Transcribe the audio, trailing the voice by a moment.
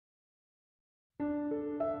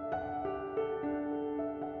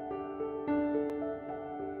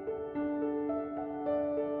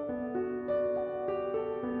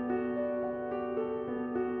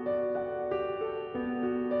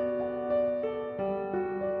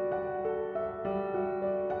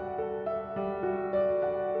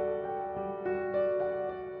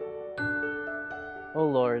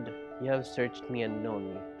You have searched me and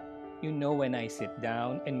known me. You know when I sit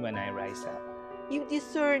down and when I rise up. You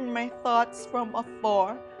discern my thoughts from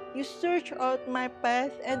afar. You search out my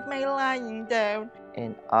path and my lying down.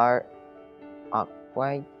 and are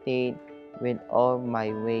acquainted with all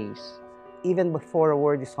my ways. Even before a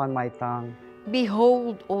word is on my tongue.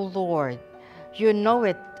 Behold, O Lord, you know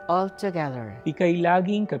it altogether. Ika'y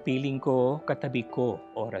laging kapiling ko, katabi ko,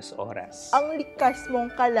 oras-oras. Ang likas mong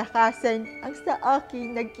kalakasan ang sa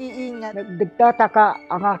akin nag-iingat. Nagtataka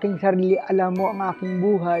ang aking sarili, alam mo ang aking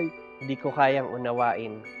buhay. Hindi ko kayang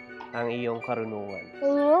unawain ang iyong karunungan.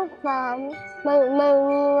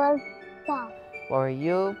 For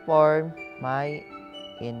you form my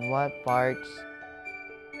inward parts.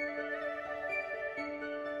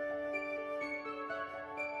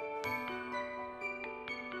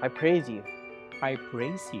 I praise you. I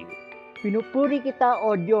praise you. Pinupuri kita,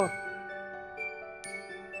 O Diyos.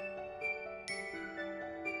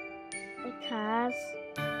 Because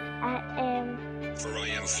I am For I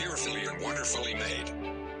am fearfully and wonderfully made.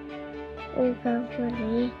 wonderfully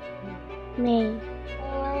made.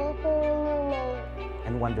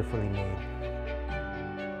 And wonderfully made.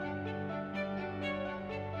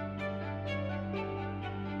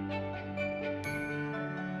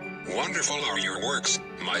 Wonderful are your works,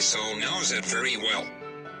 my soul knows it very well.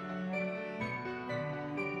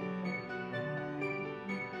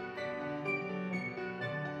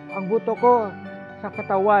 Ang buto ko sa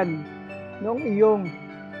katawan ng iyong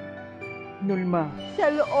nulma.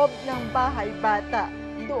 Sa loob ng bahay bata,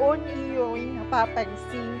 doon iyo'y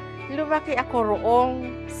napapansin. Lumaki ako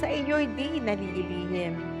roong, sa iyo'y di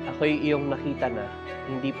nalilihim. Ako'y iyong nakita na,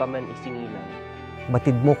 hindi pa man isingilang.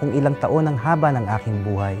 Batid mo kung ilang taon ang haba ng aking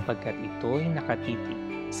buhay. Pagkat ito'y nakatitig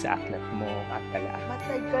sa aklat mo at talaan.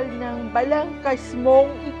 Matagal ng balangkas mong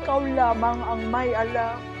ikaw lamang ang may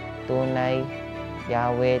alam. Tunay,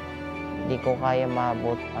 Yahweh, di ko kaya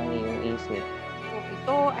maabot ang iyong isip. Kung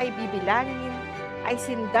ito ay bibilangin, ay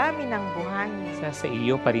sindami ng buhangin. Sa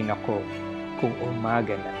iyo pa rin ako kung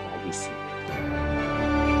umaga na magising.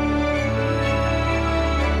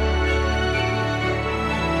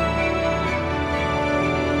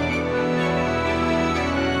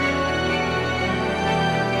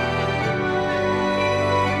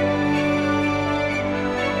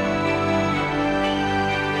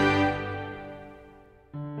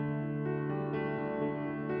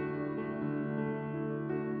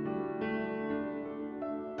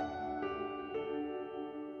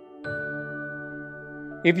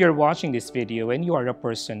 If you're watching this video and you are a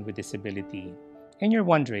person with disability, and you're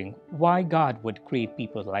wondering why God would create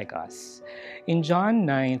people like us, in John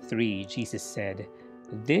 9:3, Jesus said,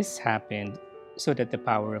 "This happened so that the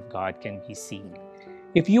power of God can be seen."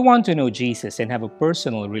 If you want to know Jesus and have a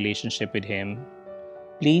personal relationship with Him,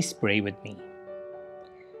 please pray with me.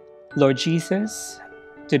 Lord Jesus,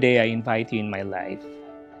 today I invite you in my life.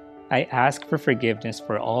 I ask for forgiveness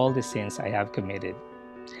for all the sins I have committed.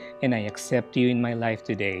 And I accept you in my life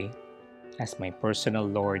today as my personal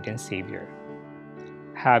Lord and Savior.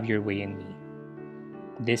 Have your way in me.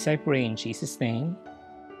 This I pray in Jesus' name.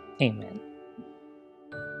 Amen.